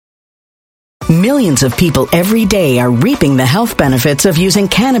Millions of people every day are reaping the health benefits of using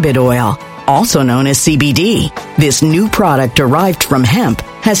cannabis oil, also known as CBD. This new product derived from hemp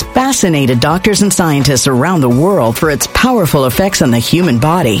has fascinated doctors and scientists around the world for its powerful effects on the human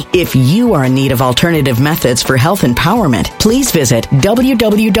body. If you are in need of alternative methods for health empowerment, please visit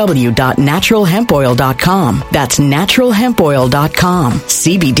www.naturalhempoil.com. That's naturalhempoil.com.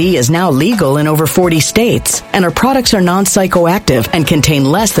 CBD is now legal in over 40 states, and our products are non-psychoactive and contain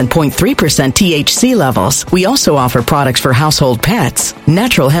less than 0.3% THC levels. We also offer products for household pets.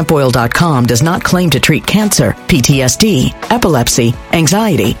 Naturalhempoil.com does not claim to treat cancer, PTSD, epilepsy,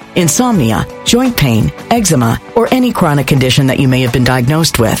 anxiety, insomnia, joint pain, eczema, or any chronic condition that you may have been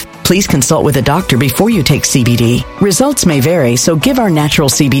diagnosed with. Please consult with a doctor before you take CBD. Results may vary, so give our natural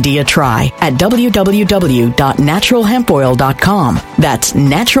CBD a try at www.naturalhempoil.com. That's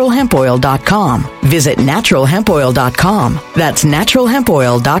naturalhempoil.com. Visit naturalhempoil.com. That's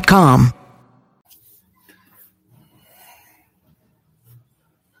naturalhempoil.com.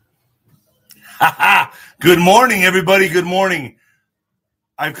 Good morning, everybody. Good morning.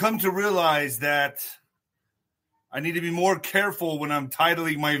 I've come to realize that I need to be more careful when I'm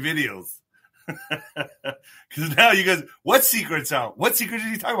titling my videos. Because now you guys, what secret's out? What secret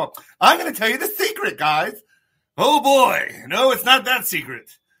did you talk about? I'm going to tell you the secret, guys. Oh, boy. No, it's not that secret.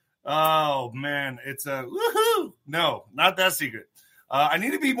 Oh, man. It's a woohoo. No, not that secret. I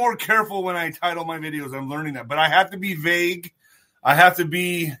need to be more careful when I title my videos. I'm learning that. But I have to be vague. I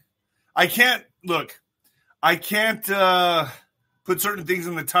can't put certain things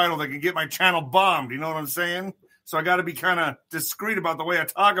in the title that can get my channel bombed. You know what I'm saying? So I got to be kind of discreet about the way I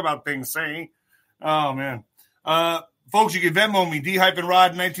talk about things, saying, oh, man. Folks, you can Venmo me, D-Rod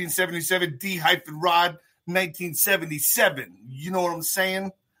 1977, D-Rod 1977. You know what I'm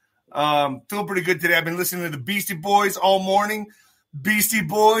saying? Feel pretty good today. I've been listening to the Beastie Boys all morning. Beastie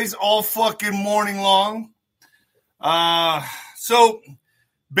Boys all fucking morning long. So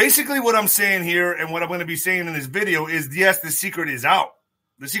basically what I'm saying here and what I'm going to be saying in this video is, yes, the secret is out.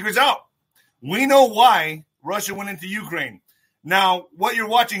 The secret's out. We know why Russia went into Ukraine. Now, what you're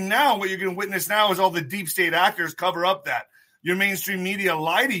watching now, what you're going to witness now is all the deep state actors cover up that. Your mainstream media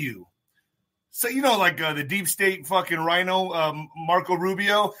lie to you. So, you know, like the deep state fucking rhino, Marco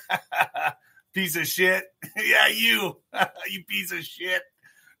Rubio, piece of shit. Yeah, you piece of shit.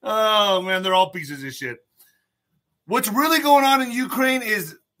 Oh, man, they're all pieces of shit. What's really going on in Ukraine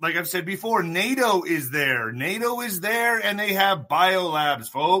is, like I've said before, NATO is there. NATO is there, and they have biolabs,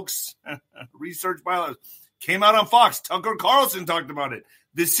 folks. Research biolabs. Came out on Fox. Tucker Carlson talked about it.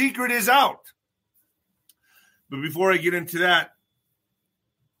 The secret is out. But before I get into that,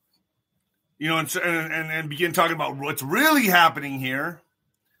 you know, and begin talking about what's really happening here,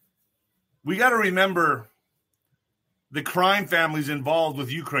 we got to remember the crime families involved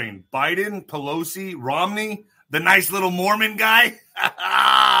with Ukraine. Biden, Pelosi, Romney, the nice little Mormon guy.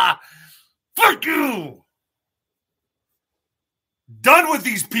 Fuck you. Done with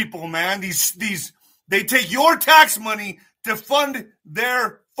these people, man. These they take your tax money to fund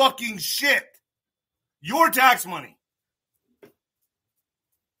their fucking shit. Your tax money.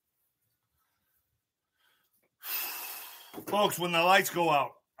 Folks, when the lights go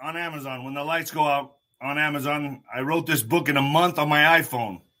out on Amazon, I wrote this book in a month on my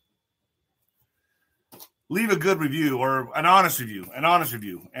iPhone. Leave a good review or an honest review. And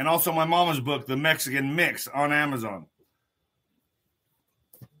also my mama's book, The Mexican Mix, on Amazon.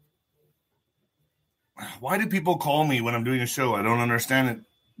 Why do people call me when I'm doing a show? I don't understand it.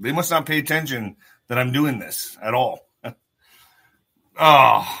 They must not pay attention that I'm doing this at all.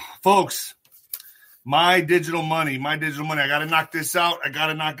 Folks, my digital money. I got to knock this out. I got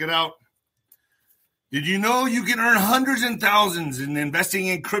to knock it out. Did you know you can earn hundreds and thousands in investing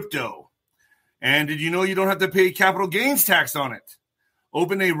in crypto? And did you know you don't have to pay capital gains tax on it?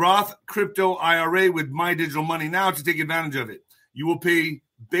 Open a Roth crypto IRA with My Digital Money now to take advantage of it. You will pay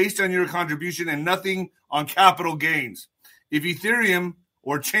based on your contribution and nothing on capital gains. If Ethereum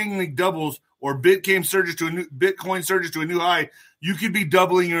or Chainlink doubles or Bitcoin surges to a new high, you could be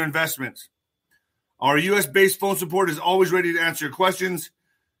doubling your investments. Our U.S.-based phone support is always ready to answer your questions.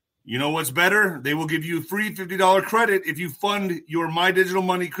 You know what's better? They will give you a free $50 credit if you fund your My Digital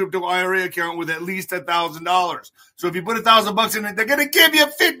Money crypto IRA account with at least $1,000. So if you put $1,000 in it, they're going to give you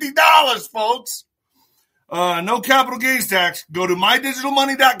 $50, folks. No capital gains tax. Go to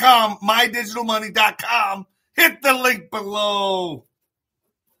mydigitalmoney.com, mydigitalmoney.com. Hit the link below.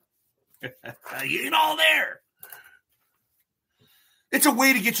 You ain't all there. It's a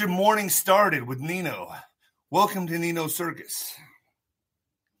way to get your morning started with Nino. Welcome to Nino Circus.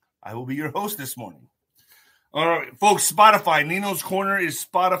 I will be your host this morning. All right, folks, Spotify. Nino's Corner is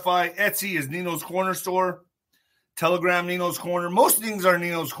Spotify. Etsy is Nino's Corner store. Telegram, Nino's Corner. Most things are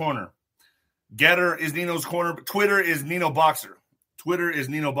Nino's Corner. Getter is Nino's Corner. Twitter is Nino Boxer.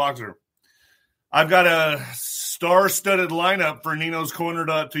 I've got a star-studded lineup for Nino's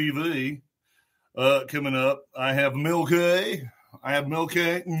Corner.tv coming up. I have Milky. I have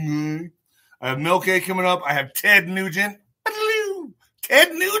Milky coming up. I have Ted Nugent.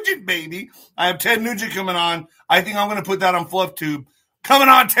 Ted Nugent, baby. I have Ted Nugent coming on. I think I'm going to put that on FluffTube. Coming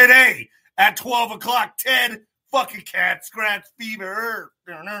on today at 12 o'clock. Ted fucking cat scratch fever.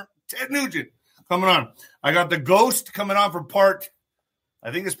 Ted Nugent coming on. I got the Ghost coming on for part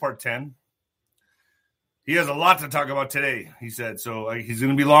 10. He has a lot to talk about today, he said. So he's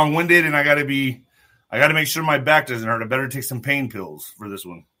going to be long-winded, and I got to make sure my back doesn't hurt. I better take some pain pills for this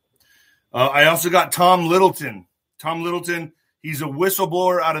one. I also got Tom Littleton. He's a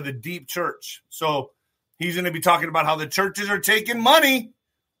whistleblower out of the Deep Church. So he's going to be talking about how the churches are taking money.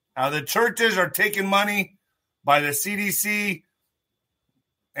 How the churches are taking money by the CDC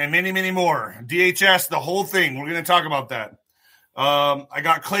and many, many more. DHS, the whole thing. We're going to talk about that. I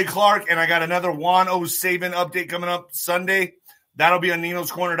got Clay Clark, and I got another Juan O. Saban update coming up Sunday. That'll be on Nino's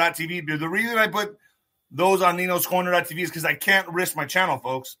Corner.tv. The reason I put those on Nino's Corner.tv is because I can't risk my channel,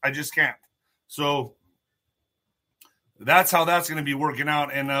 folks. I just can't. So that's how that's going to be working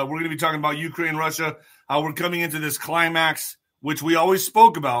out. And we're going to be talking about Ukraine, Russia, how we're coming into this climax, which we always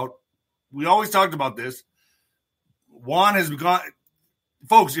spoke about. We always talked about this. Juan has gone.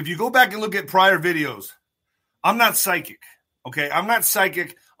 Folks, if you go back and look at prior videos, I'm not psychic. Okay, I'm not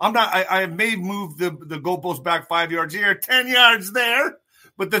psychic. I may move the goalpost back 5 yards here, 10 yards there.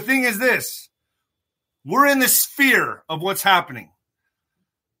 But the thing is this. We're in the sphere of what's happening.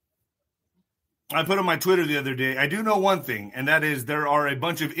 I put on my Twitter the other day, I do know one thing, and that is there are a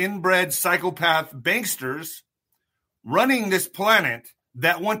bunch of inbred psychopath banksters running this planet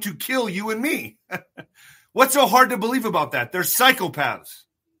that want to kill you and me. What's so hard to believe about that? They're psychopaths.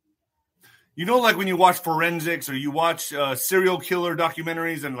 You know, like when you watch forensics or you watch serial killer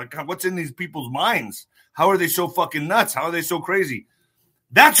documentaries and like, what's in these people's minds? How are they so fucking nuts? How are they so crazy?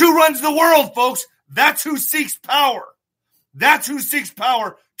 That's who runs the world, folks. That's who seeks power. That's who seeks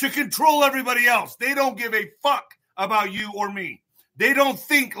power to control everybody else. They don't give a fuck about you or me. They don't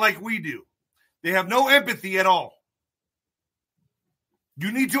think like we do. They have no empathy at all.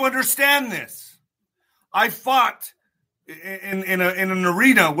 You need to understand this. I fought in an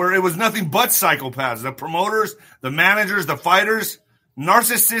arena where it was nothing but psychopaths. The promoters, the managers, the fighters,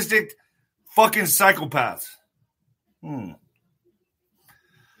 narcissistic fucking psychopaths.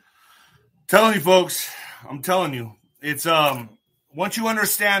 Telling you, folks, I'm telling you, it's once you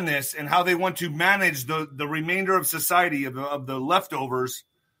understand this and how they want to manage the remainder of society of the leftovers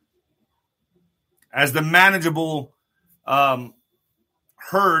as the manageable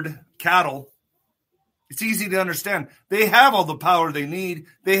herd cattle, it's easy to understand. They have all the power they need.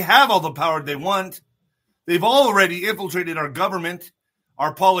 They have all the power they want. They've already infiltrated our government,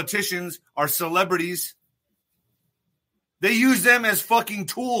 our politicians, our celebrities. They use them as fucking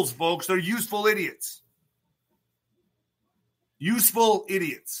tools, folks. They're useful idiots. Useful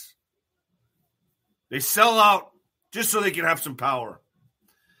idiots. They sell out just so they can have some power.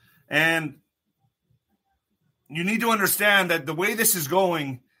 And you need to understand that the way this is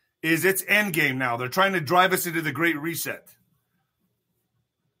going is it's endgame now. They're trying to drive us into the Great Reset,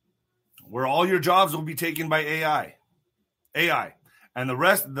 where all your jobs will be taken by AI. And the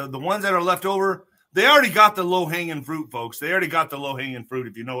rest, the ones that are left over, they already got the low-hanging fruit, folks. They already got the low-hanging fruit,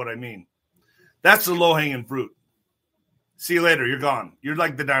 if you know what I mean. That's the low-hanging fruit. See you later. You're gone. You're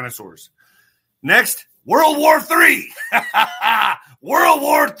like the dinosaurs. Next, World War III. World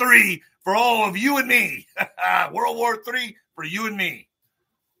War III for all of you and me. World War III for you and me.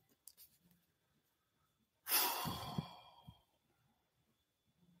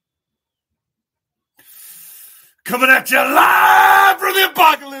 Coming at you live from the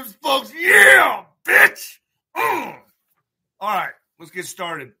apocalypse, folks. Yeah, bitch. All right, let's get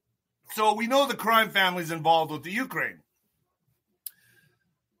started. So we know the crime family's involved with the Ukraine.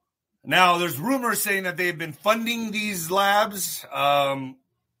 Now, there's rumors saying that they've been funding these labs. The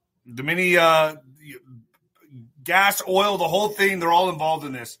mini gas, oil, the whole thing, they're all involved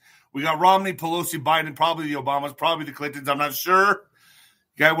in this. We got Romney, Pelosi, Biden, probably the Obamas, probably the Clintons. I'm not sure.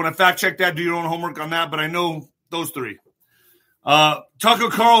 You guys want to fact check that, do your own homework on that, but I know those three. Tucker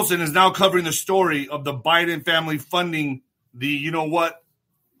Carlson is now covering the story of the Biden family funding the you-know-what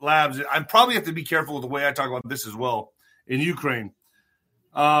labs. I probably have to be careful with the way I talk about this as well in Ukraine.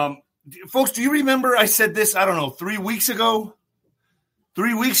 Folks, do you remember I said this, 3 weeks ago?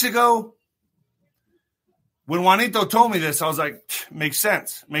 3 weeks ago? When Juanito told me this, I was like, makes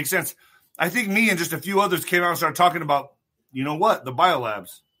sense. Makes sense. I think me and just a few others came out and started talking about, you know what, the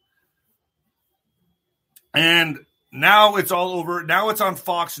biolabs. And now it's all over. Now it's on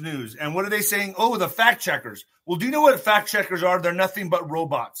Fox News. And what are they saying? Oh, the fact checkers. Well, do you know what fact checkers are? They're nothing but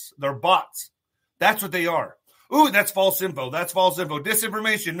robots. They're bots. That's what they are. Ooh, that's false info. That's false info.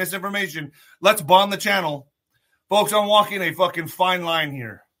 Disinformation, misinformation. Let's bomb the channel. Folks, I'm walking a fucking fine line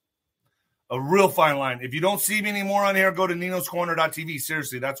here. A real fine line. If you don't see me anymore on here, go to ninoscorner.tv.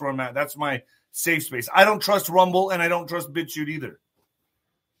 Seriously, that's where I'm at. That's my safe space. I don't trust Rumble, and I don't trust BitChute either.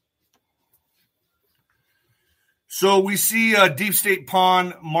 So we see Deep State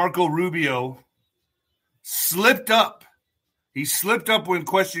pawn Marco Rubio slipped up. He slipped up when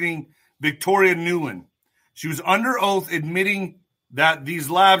questioning Victoria Nuland. She was under oath admitting that these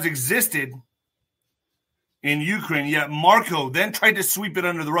labs existed in Ukraine, yet Marco then tried to sweep it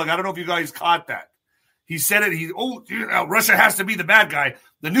under the rug. I don't know if you guys caught that. He said it. Russia has to be the bad guy.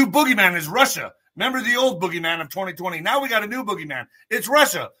 The new boogeyman is Russia. Remember the old boogeyman of 2020? Now we got a new boogeyman. It's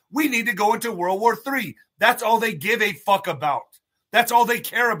Russia. We need to go into World War III. That's all they give a fuck about. That's all they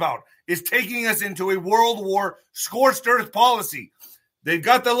care about, is taking us into a World War scorched earth policy. They've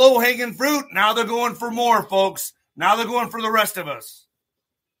got the low-hanging fruit. Now they're going for more, folks. Now they're going for the rest of us.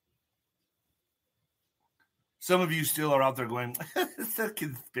 Some of you still are out there going, it's a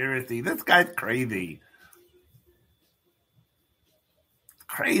conspiracy. This guy's crazy.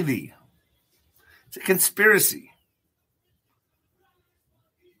 Crazy. It's a conspiracy.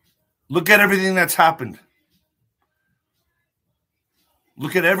 Look at everything that's happened.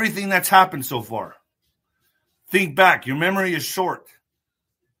 Look at everything that's happened so far. Think back. Your memory is short.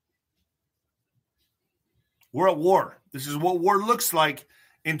 We're at war. This is what war looks like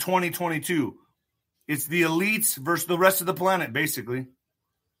in 2022. It's the elites versus the rest of the planet, basically.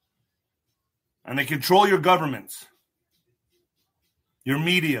 And they control your governments, your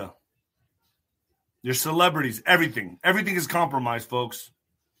media, your celebrities, everything. Everything is compromised, folks.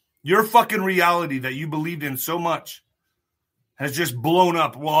 Your fucking reality that you believed in so much has just blown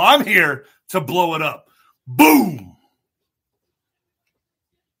up. Well, I'm here to blow it up. Boom!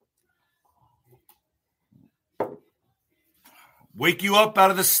 Wake you up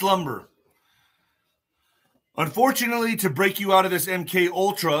out of the slumber. Unfortunately, to break you out of this MK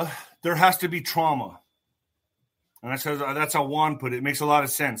Ultra, there has to be trauma. And that's how Juan put it. It makes a lot of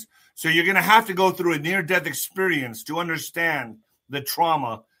sense. So you're going to have to go through a near-death experience to understand the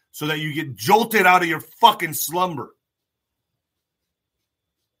trauma so that you get jolted out of your fucking slumber.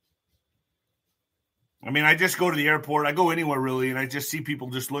 I mean, I just go to the airport. I go anywhere, really, and I just see people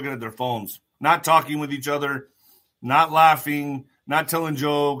just looking at their phones, not talking with each other, not laughing, not telling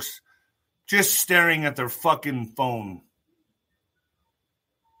jokes, just staring at their fucking phone.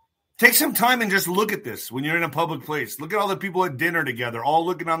 Take some time and just look at this when you're in a public place. Look at all the people at dinner together, all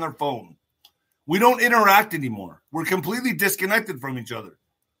looking on their phone. We don't interact anymore. We're completely disconnected from each other.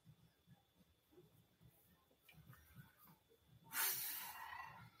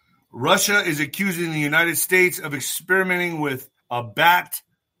 Russia is accusing the United States of experimenting with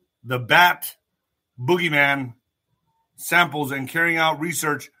the bat boogeyman samples and carrying out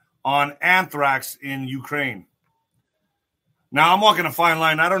research on anthrax in Ukraine. Now, I'm walking a fine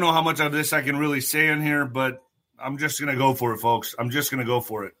line. I don't know how much of this I can really say in here, but I'm just going to go for it, folks. I'm just going to go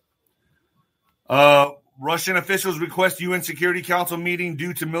for it. Russian officials request UN Security Council meeting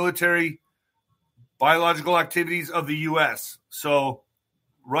due to military biological activities of the U.S. So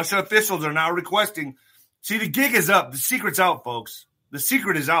Russia officials are now requesting. See, the gig is up. The secret's out, folks. The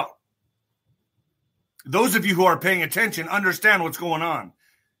secret is out. Those of you who are paying attention understand what's going on.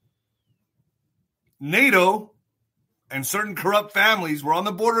 NATO and certain corrupt families were on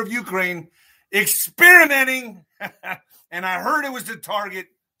the border of Ukraine experimenting, and I heard it was to target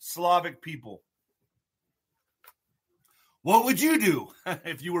Slavic people. What would you do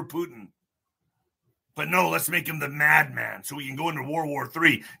if you were Putin? But no, let's make him the madman so we can go into World War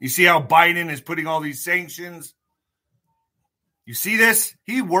III. You see how Biden is putting all these sanctions? You see this?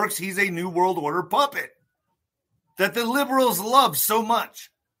 He works. He's a New World Order puppet that the liberals love so much.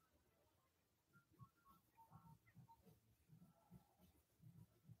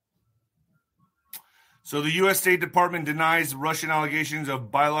 So the U.S. State Department denies Russian allegations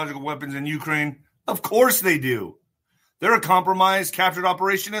of biological weapons in Ukraine. Of course they do. They're a compromised, captured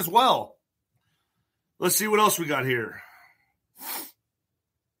operation as well. Let's see what else we got here.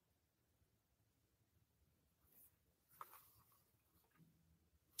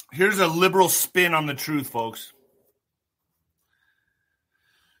 Here's a liberal spin on the truth, folks.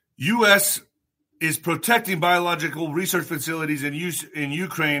 U.S. is protecting biological research facilities in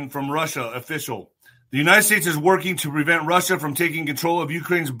Ukraine from Russia official. The United States is working to prevent Russia from taking control of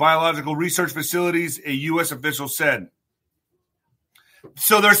Ukraine's biological research facilities, a U.S. official said.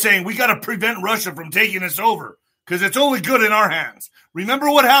 So they're saying we got to prevent Russia from taking us over because it's only good in our hands. Remember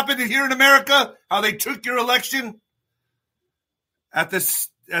what happened here in America? How they took your election? At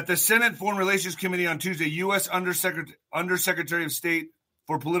the Senate Foreign Relations Committee on Tuesday, U.S. Undersecretary of State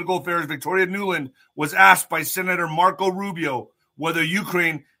for Political Affairs Victoria Nuland was asked by Senator Marco Rubio whether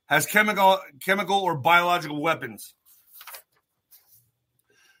Ukraine has chemical or biological weapons.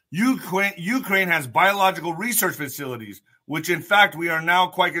 Ukraine has biological research facilities, which in fact we are now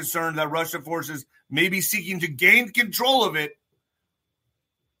quite concerned that Russian forces may be seeking to gain control of it.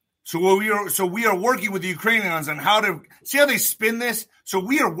 So we are working with the Ukrainians on how to see how they spin this. So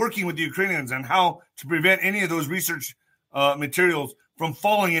we are working with the Ukrainians on how to prevent any of those research materials from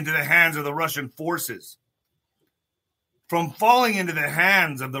falling into the hands of the Russian forces. From falling into the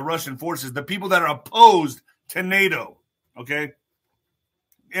hands of the Russian forces, the people that are opposed to NATO. Okay?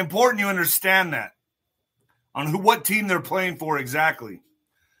 Important you understand that. On what team they're playing for exactly.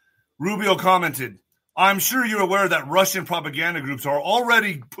 Rubio commented, I'm sure you're aware that Russian propaganda groups are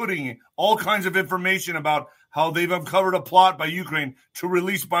already putting all kinds of information about how they've uncovered a plot by Ukraine to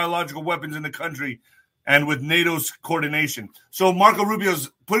release biological weapons in the country and with NATO's coordination. So Marco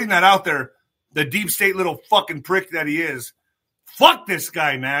Rubio's putting that out there, the deep state little fucking prick that he is. Fuck this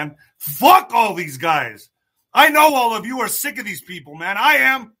guy, man. Fuck all these guys. I know all of you are sick of these people, man. I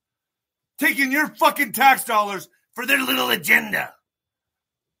am. Taking your fucking tax dollars for their little agenda.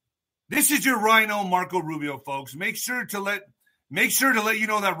 This is your rhino, Marco Rubio, folks. Make sure to let you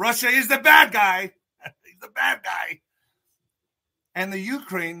know that Russia is the bad guy. He's the bad guy. And the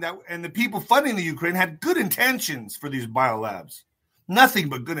Ukraine and the people funding the Ukraine had good intentions for these biolabs. Nothing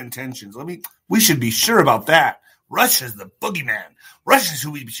but good intentions. We should be sure about that. Russia's the boogeyman. Russia's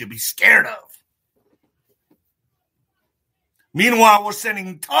who we should be scared of. Meanwhile, we're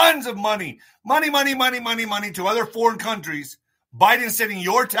sending tons of money to other foreign countries. Biden's sending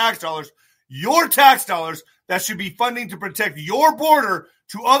your tax dollars that should be funding to protect your border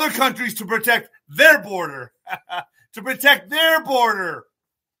to other countries to protect their border. To protect their border.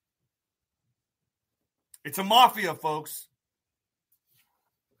 It's a mafia, folks.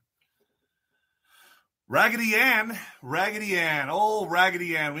 Raggedy Ann. Oh,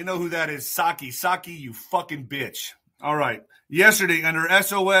 Raggedy Ann. We know who that is. Psaki, you fucking bitch. All right. Yesterday, under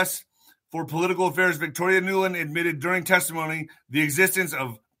SOS for Political Affairs, Victoria Nuland admitted during testimony the existence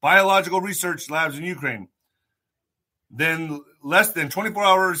of biological research labs in Ukraine. Then, less than 24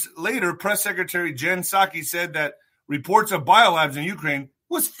 hours later, Press Secretary Jen Psaki said that reports of biolabs in Ukraine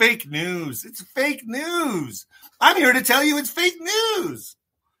was fake news. It's fake news. I'm here to tell you it's fake news.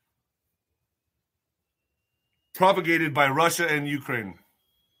 Propagated by Russia and Ukraine.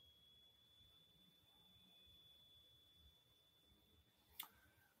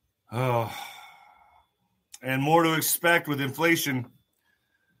 Oh, and more to expect with inflation.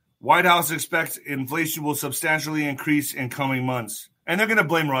 White House expects inflation will substantially increase in coming months. And they're going to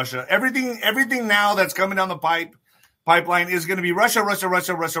blame Russia. Everything now that's coming down the pipeline is going to be Russia. It's all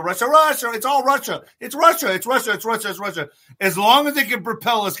Russia. It's Russia. As long as they can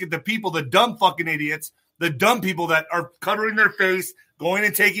propel us, get the people, the dumb fucking idiots, the dumb people that are covering their face, going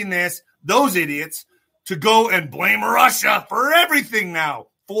and taking this, those idiots, to go and blame Russia for everything now.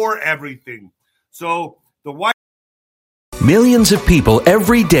 For everything. So the White Millions of people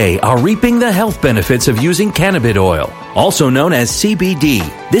every day are reaping the health benefits of using cannabis oil, also known as CBD.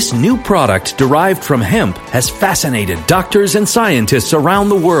 This new product derived from hemp has fascinated doctors and scientists around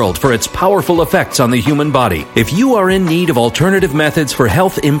the world for its powerful effects on the human body. If you are in need of alternative methods for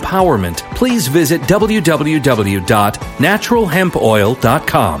health empowerment, please visit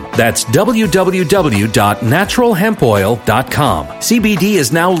www.naturalhempoil.com. That's www.naturalhempoil.com. CBD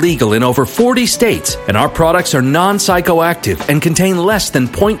is now legal in over 40 states, and our products are non-psychoactive and contain less than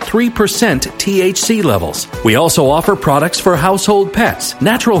 0.3% THC levels. We also offer products for household pets.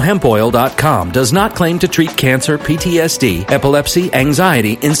 NaturalHempOil.com does not claim to treat cancer, PTSD, epilepsy,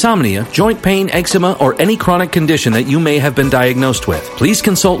 anxiety, insomnia, joint pain, eczema, or any chronic condition that you may have been diagnosed with. Please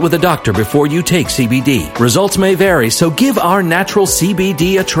consult with a doctor before you take CBD. Results may vary, so give our natural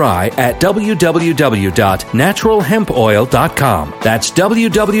CBD a try at www.naturalhempoil.com. That's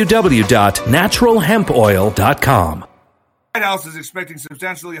www.naturalhempoil.com. White House is expecting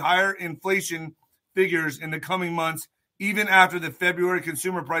substantially higher inflation figures in the coming months, even after the February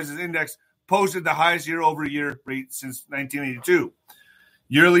Consumer Prices Index posted the highest year-over-year rate since 1982.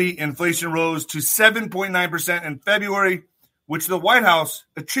 Yearly inflation rose to 7.9% in February, which the White House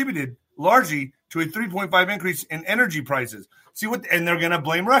attributed largely to a 3.5% increase in energy prices. And they're going to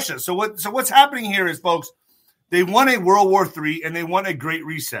blame Russia. So what's happening here is, folks, they want a World War III and they want a Great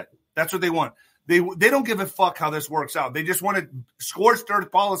Reset. That's what they want. They don't give a fuck how this works out. They just want a scorched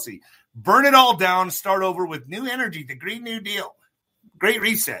earth policy. Burn it all down, start over with new energy, the Green New Deal, Great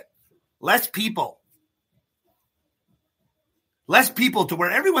Reset, less people to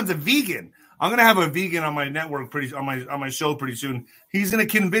where everyone's a vegan. I'm going to have a vegan on my network on my show pretty soon. He's going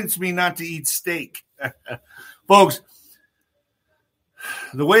to convince me not to eat steak. Folks,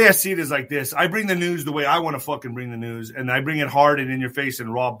 the way I see it is like this. I bring the news the way I want to fucking bring the news, and I bring it hard and in your face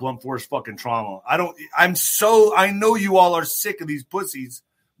and raw, blunt force fucking trauma. I know you all are sick of these pussies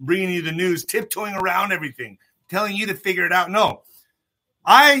bringing you the news, tiptoeing around everything, telling you to figure it out. No,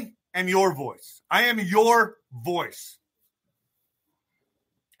 I am your voice. I am your voice.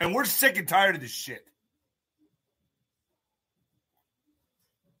 And we're sick and tired of this shit.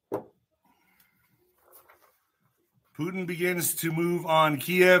 Putin begins to move on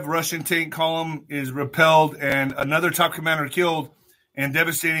Kiev. Russian tank column is repelled and another top commander killed in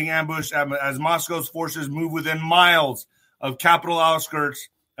devastating ambush as Moscow's forces move within miles of capital outskirts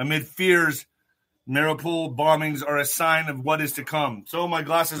amid fears. Mariupol bombings are a sign of what is to come. So my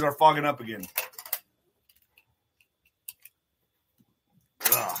glasses are fogging up again.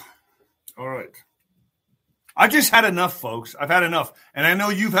 Ugh. All right. I just had enough, folks. I've had enough. And I know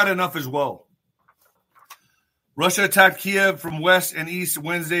you've had enough as well. Russia attacked Kiev from west and east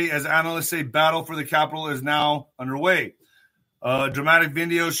Wednesday as analysts say battle for the capital is now underway. A dramatic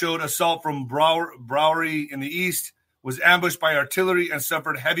video showed assault from Brovary in the east was ambushed by artillery and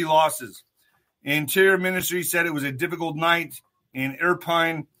suffered heavy losses. Interior Ministry said it was a difficult night in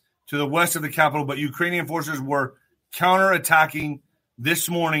Irpin to the west of the capital, but Ukrainian forces were counterattacking this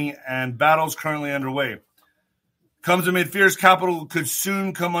morning and battles currently underway. Comes amid fears capital could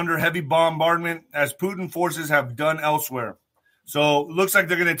soon come under heavy bombardment as Putin forces have done elsewhere. So it looks like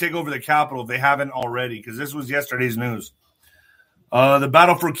they're going to take over the capital if they haven't already, because this was yesterday's news. The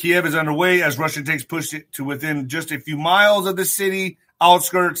battle for Kiev is underway as Russian tanks push it to within just a few miles of the city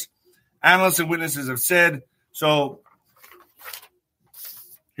outskirts. Analysts and witnesses have said. So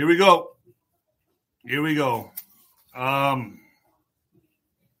here we go.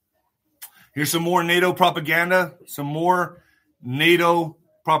 Here's some more NATO propaganda.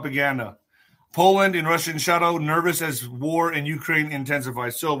 Poland in Russian shadow, nervous as war in Ukraine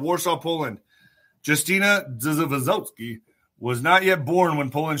intensifies. So, Warsaw, Poland. Justyna Dzyzowski was not yet born when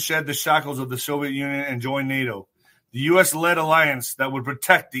Poland shed the shackles of the Soviet Union and joined NATO, the U.S.-led alliance that would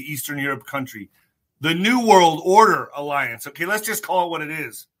protect the Eastern Europe country. The New World Order alliance. Okay, let's just call it what it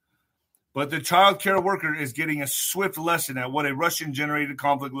is. But the child care worker is getting a swift lesson at what a Russian-generated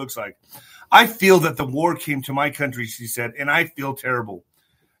conflict looks like. I feel that the war came to my country, she said, and I feel terrible.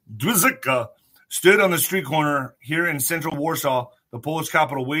 Dzyzowska stood on the street corner here in central Warsaw, the Polish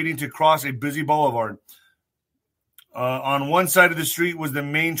capital, waiting to cross a busy boulevard. On one side of the street was the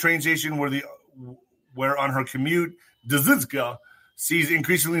main train station where on her commute, Dzyzowska sees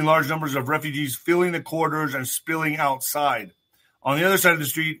increasingly large numbers of refugees filling the corridors and spilling outside. On the other side of the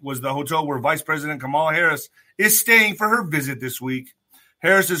street was the hotel where Vice President Kamala Harris is staying for her visit this week.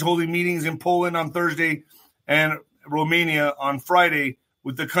 Harris is holding meetings in Poland on Thursday and Romania on Friday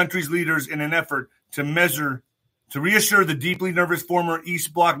with the country's leaders in an effort to reassure the deeply nervous former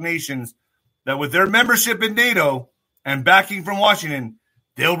East Bloc nations that with their membership in NATO and backing from Washington,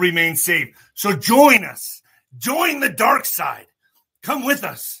 they'll remain safe. So join us. Join the dark side. Come with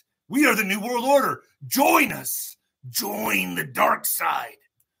us. We are the New World Order. Join us. Join the dark side.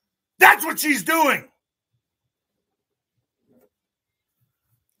 That's what she's doing.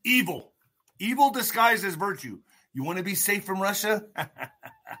 Evil. Evil disguised as virtue. You want to be safe from Russia? Come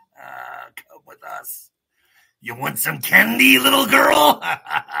with us. You want some candy, little girl?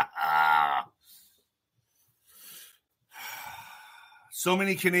 So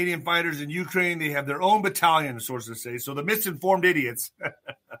many Canadian fighters in Ukraine, they have their own battalion, sources say. So the misinformed idiots.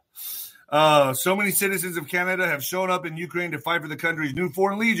 So many citizens of Canada have shown up in Ukraine to fight for the country's new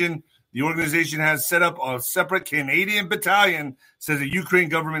Foreign Legion. The organization has set up a separate Canadian battalion, says a Ukraine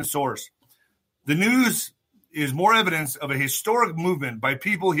government source. The news is more evidence of a historic movement by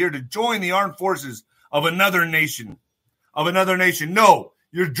people here to join the armed forces of another nation. No,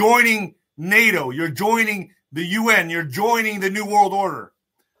 you're joining NATO. You're joining the UN. You're joining the New World Order.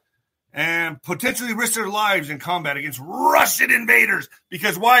 And potentially risk their lives in combat against Russian invaders.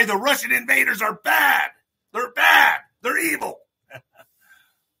 Because why? The Russian invaders are bad. They're bad. They're evil.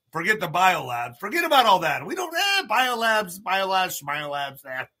 Forget the biolabs. Forget about all that. We don't have biolabs,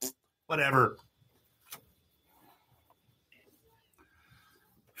 whatever.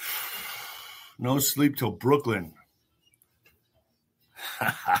 No sleep till Brooklyn.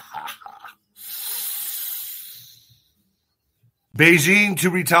 Beijing to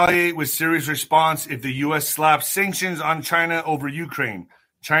retaliate with serious response if the U.S. slaps sanctions on China over Ukraine.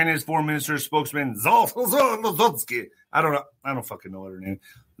 China's Foreign Minister spokesman Zhao Zhouzunsky. I don't fucking know what her name.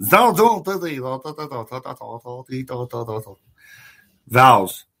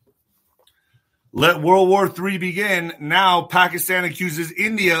 Vows. Let World War III begin. Now Pakistan accuses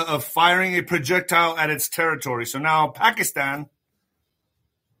India of firing a projectile at its territory. So now Pakistan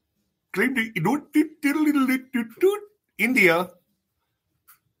claimed India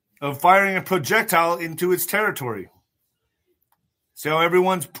of firing a projectile into its territory. See how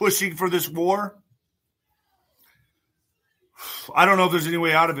everyone's pushing for this war? I don't know if there's any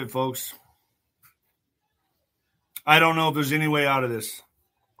way out of it, folks. I don't know if there's any way out of this.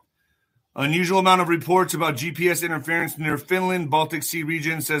 Unusual amount of reports about GPS interference near Finland, Baltic Sea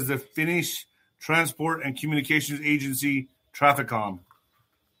region, says the Finnish Transport and Communications Agency, Traficom.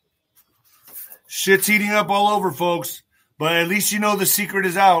 Shit's heating up all over, folks. But at least you know the secret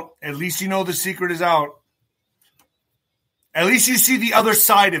is out. At least you know the secret is out. At least you see the other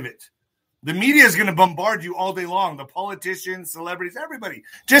side of it. The media is going to bombard you all day long. The politicians, celebrities, everybody.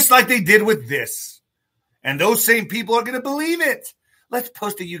 Just like they did with this. And those same people are going to believe it. Let's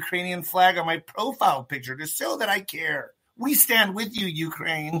post a Ukrainian flag on my profile picture to show that I care. We stand with you,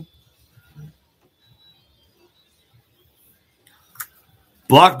 Ukraine.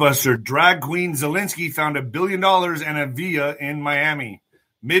 Blockbuster. Drag queen Zelensky found $1 billion and a villa in Miami.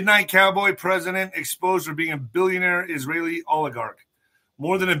 Midnight Cowboy president exposed for being a billionaire Israeli oligarch.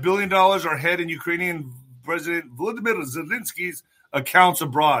 More than $1 billion are hid in Ukrainian President Volodymyr Zelensky's accounts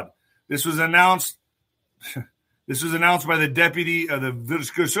abroad. This was announced by the deputy of the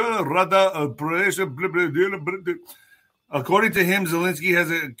Verskhoya Rada of Press. According to him, Zelensky has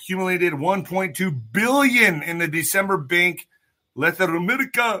accumulated $1.2 billion in the December Bank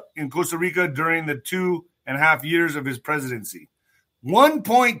Latinoamerica in Costa Rica during the 2.5 years of his presidency.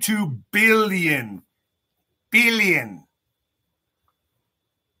 1.2 billion.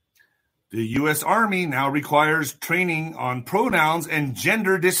 The U.S. Army now requires training on pronouns and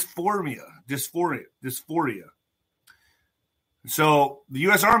gender dysphoria. So the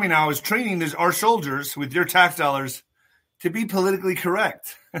U.S. Army now is training our soldiers with your tax dollars to be politically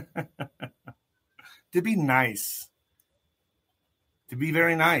correct, to be nice, to be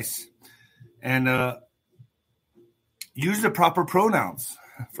very nice, and use the proper pronouns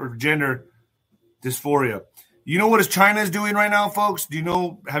for gender dysphoria. You know what China is doing right now, folks? Do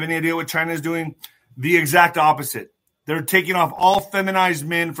you have any idea what China is doing? The exact opposite. They're taking off all feminized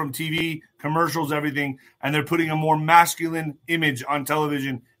men from TV, commercials, everything, and they're putting a more masculine image on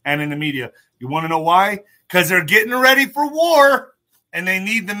television and in the media. You want to know why? Because they're getting ready for war, and they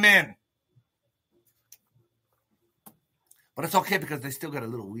need the men. But it's okay because they still got a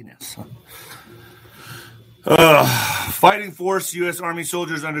little weenus. Fighting Force U.S. Army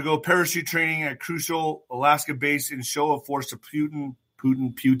soldiers undergo parachute training at crucial Alaska base in show of force to Putin.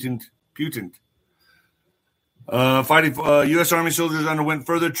 U.S. Army soldiers underwent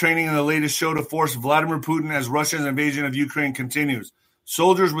further training in the latest show to force Vladimir Putin as Russia's invasion of Ukraine continues.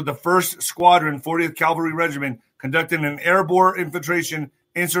 Soldiers with the 1st Squadron, 40th Cavalry Regiment, conducted an airborne infiltration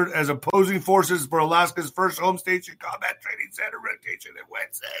insert as opposing forces for Alaska's 1st Home Station Combat Training Center rotation on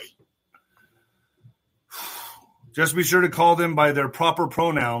Wednesday. Just be sure to call them by their proper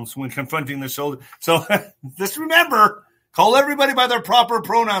pronouns when confronting the soldier. So just remember, call everybody by their proper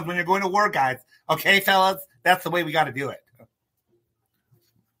pronouns when you're going to war, guys. Okay, fellas? That's the way we got to do it.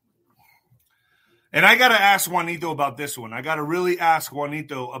 And I got to ask Juanito about this one. I got to really ask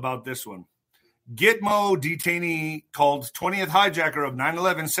Juanito about this one. Gitmo detainee called 20th hijacker of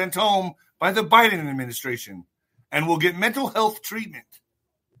 9/11 sent home by the Biden administration and will get mental health treatment.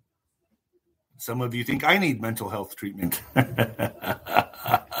 Some of you think I need mental health treatment.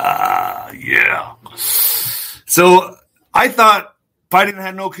 Yeah. So I thought Biden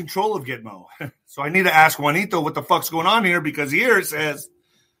had no control of Gitmo. So I need to ask Juanito what the fuck's going on here, because here it says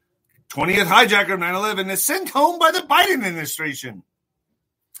 20th hijacker of 9/11 is sent home by the Biden administration.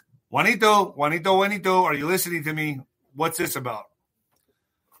 Juanito, are you listening to me? What's this about?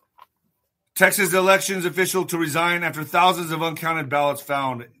 Texas elections official to resign after thousands of uncounted ballots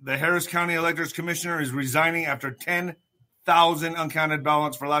found. The Harris County Electors Commissioner is resigning after 10,000 uncounted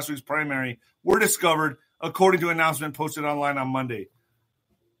ballots for last week's primary were discovered, according to an announcement posted online on Monday.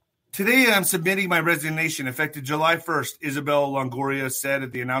 Today, I'm submitting my resignation effective July 1st, Isabel Longoria said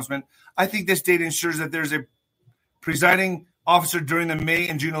at the announcement. I think this date ensures that there's a presiding officer during the May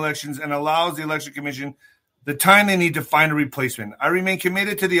and June elections and allows the Election Commission the time they need to find a replacement. I remain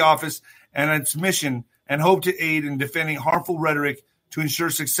committed to the office and its mission and hope to aid in defending harmful rhetoric to ensure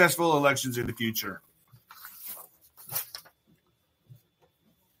successful elections in the future.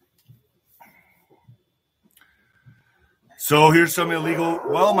 So here's some illegal.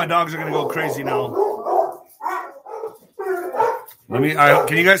 Well, my dogs are going to go crazy now.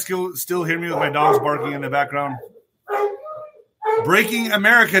 Can you guys still hear me with my dogs barking in the background? Breaking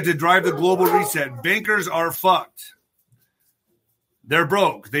America to drive the global reset. Bankers are fucked. They're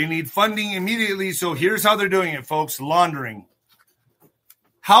broke. They need funding immediately. So here's how they're doing it, folks. Laundering.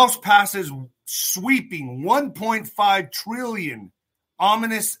 House passes sweeping $1.5 trillion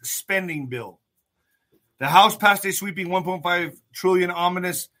ominous spending bill. The House passed a sweeping $1.5 trillion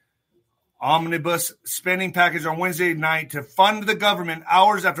omnibus spending package on Wednesday night to fund the government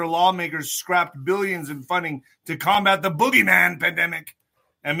hours after lawmakers scrapped billions in funding to combat the boogeyman pandemic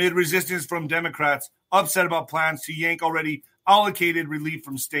amid resistance from Democrats upset about plans to yank already allocated relief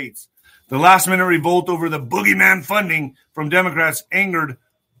from states. The last-minute revolt over the boogeyman funding from Democrats angered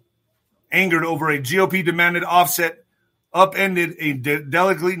over a GOP-demanded offset upended a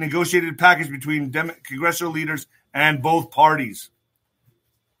delicately negotiated package between congressional leaders and both parties.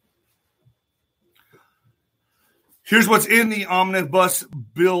 Here's what's in the omnibus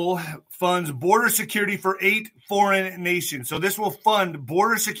bill. Funds border security for 8 foreign nations. So this will fund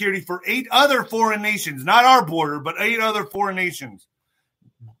border security for 8 other foreign nations, not our border, but 8 other foreign nations.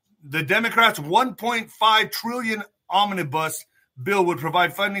 The Democrats' $1.5 trillion omnibus bill would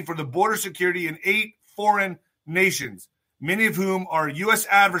provide funding for the border security in 8 foreign nations, many of whom are U.S.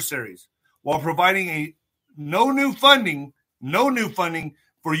 adversaries, while providing no new funding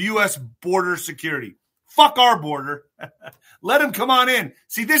for U.S. border security. Fuck our border. Let them come on in.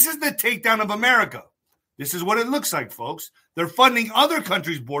 See, this is the takedown of America. This is what it looks like, folks. They're funding other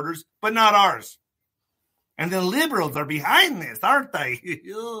countries' borders, but not ours. And the liberals are behind this, aren't they?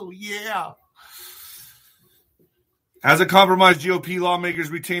 Oh, yeah. As a compromise, GOP lawmakers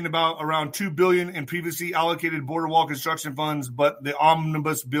retained around $2 billion in previously allocated border wall construction funds, but the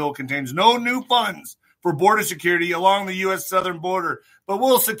omnibus bill contains no new funds for border security along the U.S. southern border. But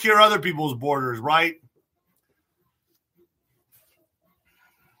we'll secure other people's borders, right?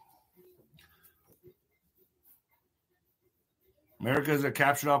 America is a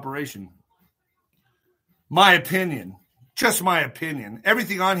captured operation. My opinion. Just my opinion.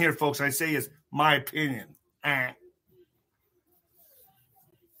 Everything on here, folks, I say is my opinion.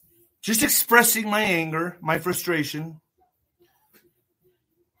 Just expressing my anger, my frustration.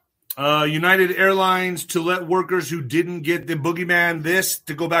 United Airlines to let workers who didn't get the boogeyman this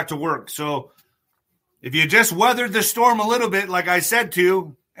to go back to work. So if you just weathered the storm a little bit, like I said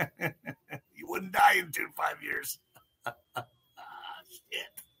to, you wouldn't die in 5 years.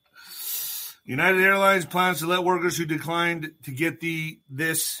 United Airlines plans to let workers who declined to get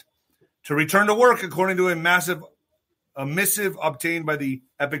this to return to work, according to a missive obtained by the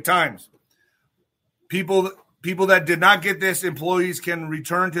Epoch Times. People that did not get this, employees can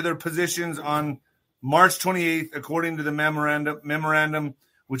return to their positions on March 28th, according to the memorandum,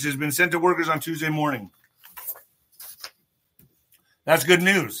 which has been sent to workers on Tuesday morning. That's good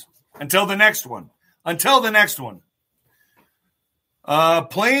news. Until the next one.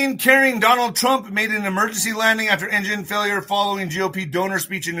 Plane carrying Donald Trump made an emergency landing after engine failure following GOP donor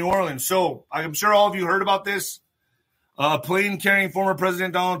speech in New Orleans. So I'm sure all of you heard about this. A plane carrying former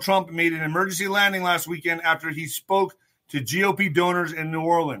President Donald Trump made an emergency landing last weekend after he spoke to GOP donors in New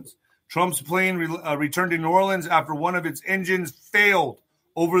Orleans. Trump's plane returned to New Orleans after one of its engines failed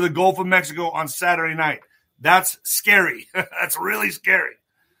over the Gulf of Mexico on Saturday night. That's scary. That's really scary.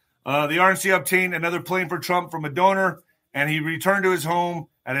 The RNC obtained another plane for Trump from a donor, and he returned to his home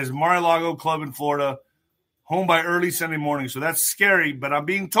at his Mar-a-Lago club in Florida, home by early Sunday morning. So that's scary, but I'm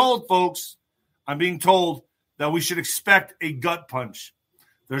being told, folks, that we should expect a gut punch.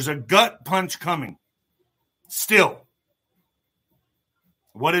 There's a gut punch coming. Still.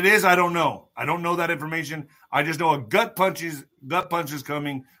 What it is, I don't know. I don't know that information. I just know a gut punch is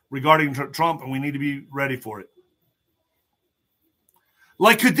coming regarding Trump, and we need to be ready for it.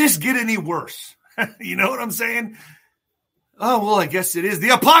 Like, could this get any worse? You know what I'm saying? Oh, well, I guess it is the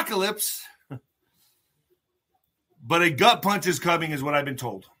apocalypse. But a gut punch is coming is what I've been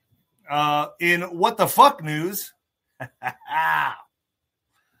told. In what the fuck news, so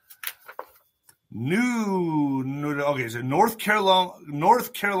North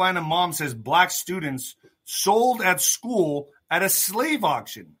Carolina mom says black students sold at school at a slave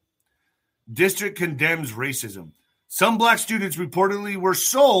auction. District condemns racism. Some black students reportedly were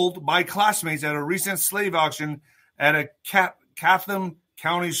sold by classmates at a recent slave auction at a Chatham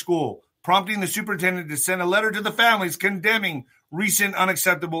County school, prompting the superintendent to send a letter to the families condemning recent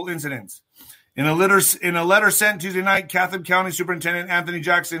unacceptable incidents. In a letter sent Tuesday night, Chatham County Superintendent Anthony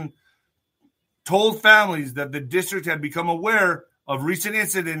Jackson told families that the district had become aware of recent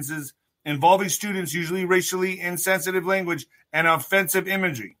incidences involving students, usually racially insensitive language and offensive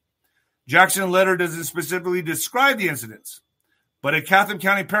imagery. Jackson's letter doesn't specifically describe the incidents, but a Chatham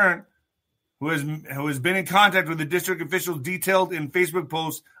County parent who has been in contact with the district officials detailed in Facebook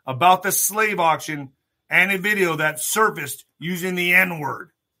posts about the slave auction and a video that surfaced using the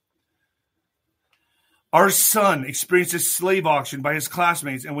N-word. Our son experienced a slave auction by his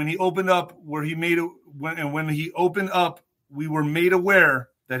classmates, and when he opened up, we were made aware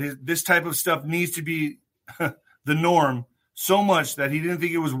that this type of stuff needs to be the norm so much that he didn't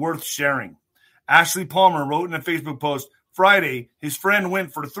think it was worth sharing. Ashley Palmer wrote in a Facebook post, Friday, his friend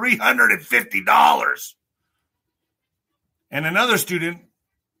went for $350. And another student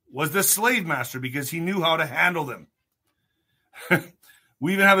was the slave master because he knew how to handle them.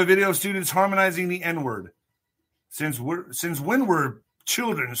 We even have a video of students harmonizing the N-word. Since when were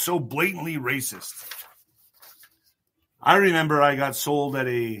children so blatantly racist? I remember I got sold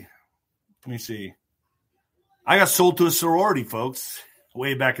I got sold to a sorority, folks,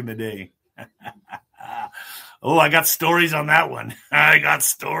 way back in the day. Oh, I got stories on that one. I got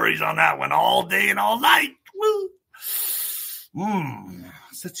stories on that one all day and all night. Woo!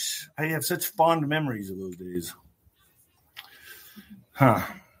 I have such fond memories of those days.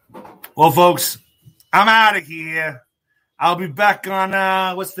 Well, folks, I'm out of here. I'll be back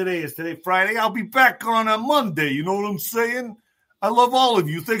on, what's today? Is today Friday? I'll be back on a Monday. You know what I'm saying? I love all of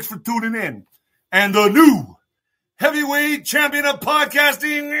you. Thanks for tuning in. And the new heavyweight champion of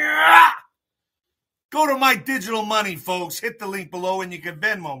podcasting. Go to My Digital Money, folks. Hit the link below and you can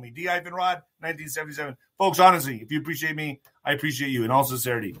Venmo me. D-Rod 1977. Folks, honestly, if you appreciate me, I appreciate you. In all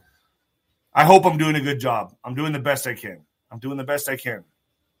sincerity, I hope I'm doing a good job. I'm doing the best I can.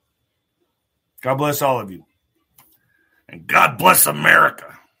 God bless all of you. And God bless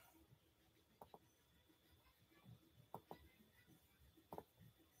America.